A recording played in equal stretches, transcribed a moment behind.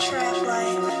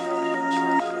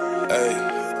Hey,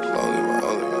 only one.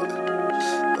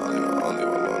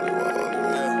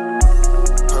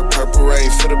 Purple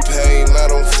rain for the pain, I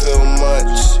don't feel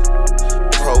much.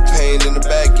 Propane in the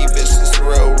back, you bitches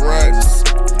RealRuntz.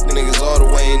 Niggas all the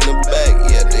way in the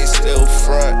back, yeah, they still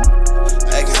front.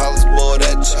 Acting hollis, boy,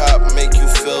 that chop make you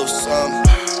feel something.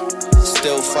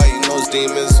 Still fighting those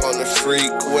demons on the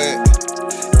frequent.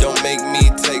 Don't make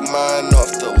me take mine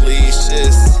off the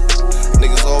leashes.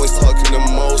 Niggas always talking the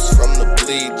most from the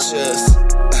bleachers.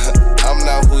 I'm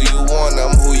not who you want,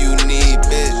 I'm who you need,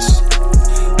 bitch.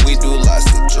 We do lots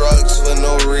of drugs for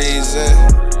no reason.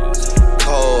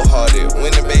 Cold-hearted,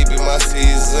 winter baby, my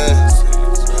season.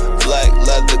 Black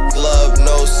leather glove,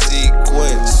 no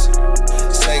sequence.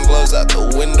 Same gloves out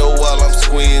the window while I'm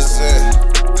squeezing.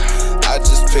 I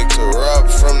just picked her up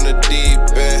from the deep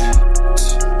end.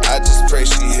 I just pray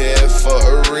she here for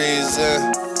a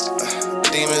reason.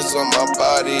 Demons on my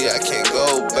body, I can't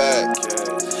go back.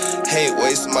 Hate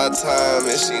wasting my time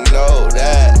and she know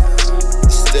that.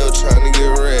 Still trying to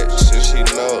get rich and she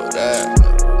know that.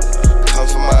 Come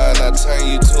for mine, I turn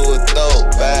you to a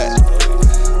throwback.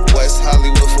 West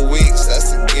Hollywood for weeks.